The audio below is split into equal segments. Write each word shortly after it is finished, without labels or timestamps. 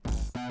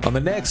On the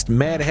next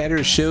Mad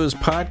Hatter Shows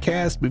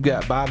podcast, we've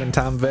got Bob and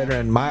Tom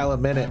veteran, mile a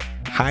minute,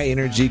 high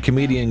energy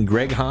comedian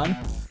Greg Hahn.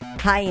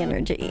 High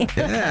energy.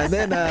 Yeah, and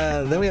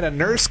then we had a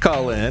nurse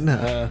call in.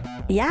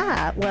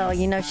 Yeah, well,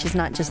 she's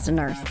not just a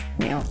nurse.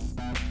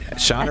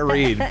 Shauna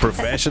Reed,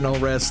 professional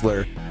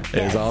wrestler,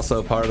 is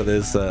also part of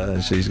this.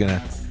 She's going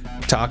to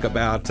talk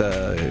about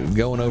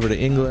going over to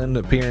England,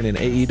 appearing in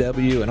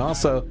AEW, and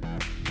also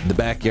the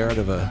backyard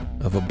of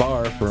a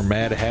bar for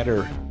Mad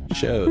Hatter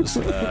shows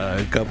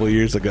a couple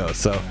years ago.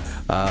 So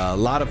a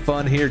lot of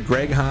fun here.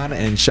 Greg Hahn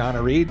and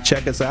Shauna Reed.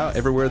 Check us out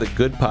everywhere that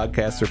good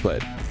podcasts are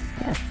played.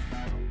 Yes.